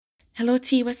Hello,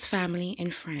 T West family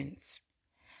and friends.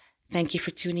 Thank you for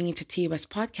tuning into T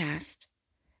West Podcast,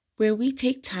 where we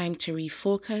take time to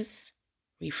refocus,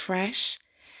 refresh,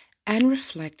 and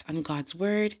reflect on God's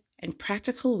Word and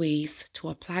practical ways to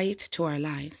apply it to our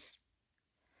lives.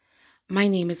 My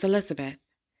name is Elizabeth,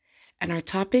 and our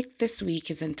topic this week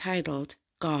is entitled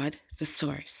God the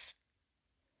Source.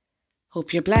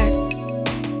 Hope you're blessed.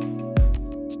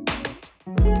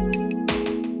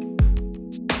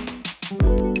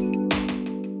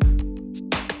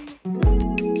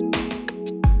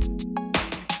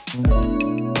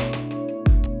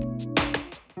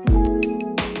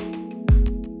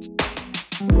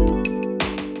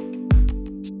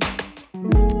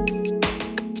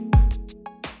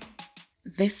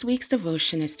 This week's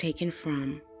devotion is taken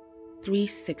from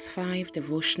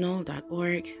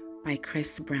 365devotional.org by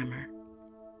Chris Bremer.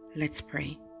 Let's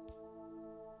pray.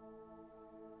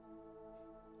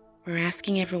 We're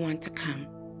asking everyone to come.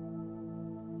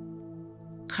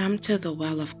 Come to the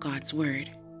well of God's Word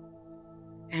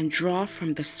and draw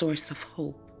from the source of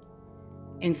hope,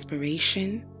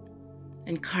 inspiration,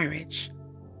 and courage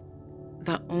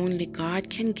that only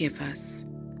God can give us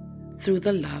through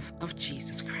the love of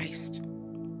Jesus Christ.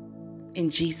 In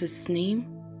Jesus' name,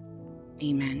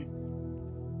 amen.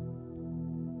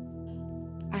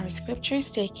 Our scripture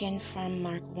is taken from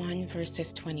Mark 1,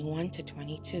 verses 21 to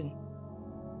 22.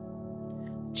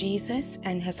 Jesus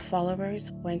and his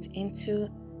followers went into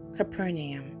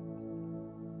Capernaum.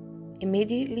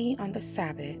 Immediately on the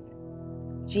Sabbath,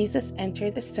 Jesus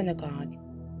entered the synagogue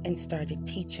and started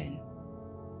teaching.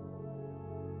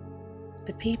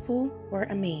 The people were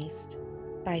amazed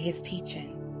by his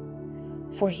teaching,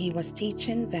 for he was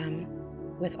teaching them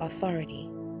with authority,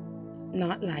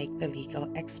 not like the legal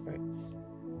experts.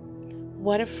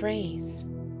 What a phrase!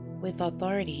 With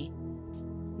authority,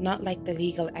 not like the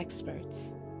legal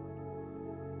experts.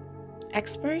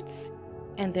 Experts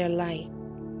and their like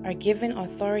are given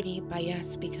authority by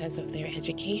us because of their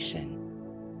education,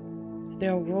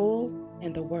 their role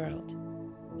in the world,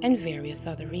 and various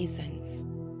other reasons.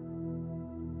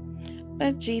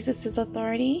 But Jesus'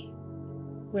 authority,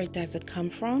 where does it come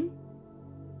from?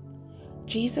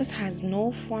 Jesus has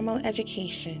no formal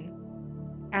education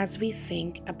as we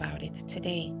think about it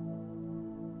today.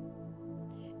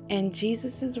 And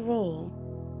Jesus' role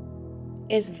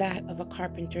is that of a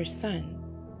carpenter's son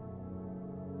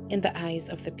in the eyes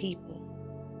of the people.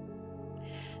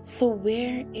 So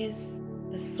where is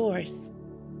the source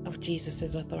of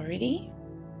Jesus' authority?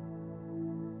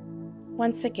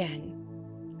 Once again,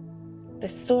 the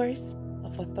source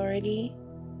of authority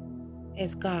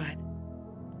is God.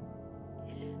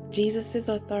 Jesus'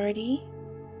 authority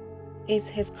is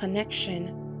his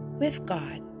connection with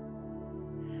God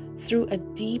through a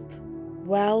deep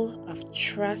well of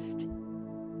trust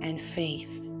and faith.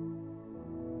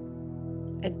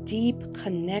 A deep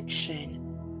connection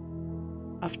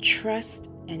of trust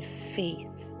and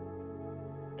faith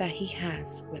that he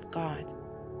has with God.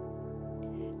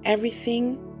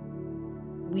 Everything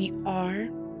we are,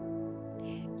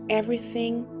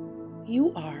 everything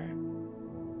you are,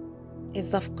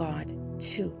 is of God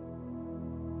too.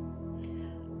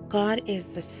 God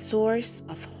is the source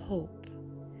of hope.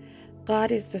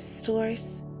 God is the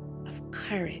source of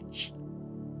courage.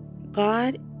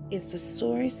 God is the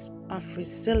source of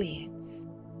resilience.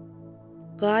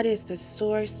 God is the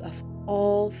source of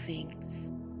all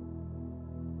things.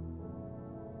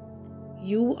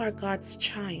 You are God's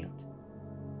child,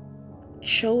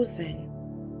 chosen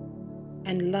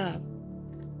and loved.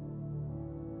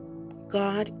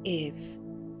 God is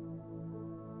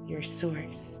your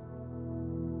source.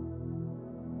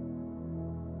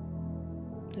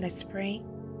 Let's pray.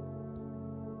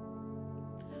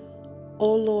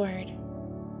 O Lord,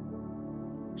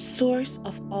 source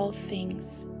of all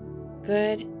things,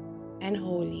 good and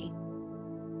holy,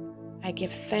 I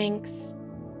give thanks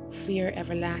for your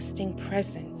everlasting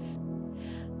presence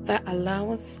that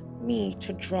allows me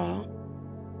to draw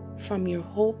from your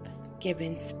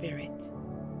hope-giving spirit.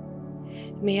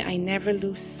 May I never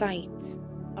lose sight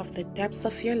of the depths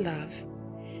of your love,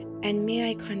 and may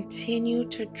I continue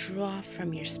to draw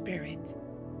from your spirit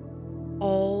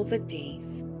all the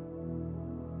days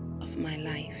of my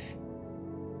life.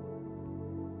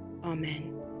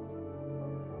 Amen.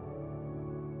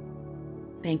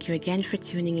 Thank you again for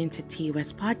tuning into T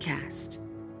West Podcast,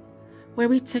 where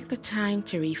we took the time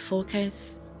to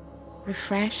refocus,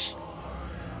 refresh,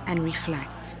 and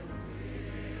reflect.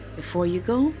 Before you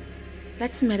go,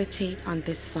 let's meditate on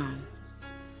this song.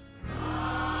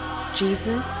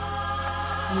 Jesus,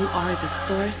 you are the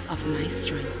source of my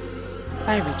strength,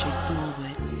 by Richard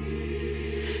Smallwood.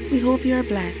 We hope you are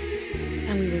blessed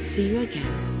and we will see you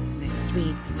again next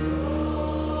week.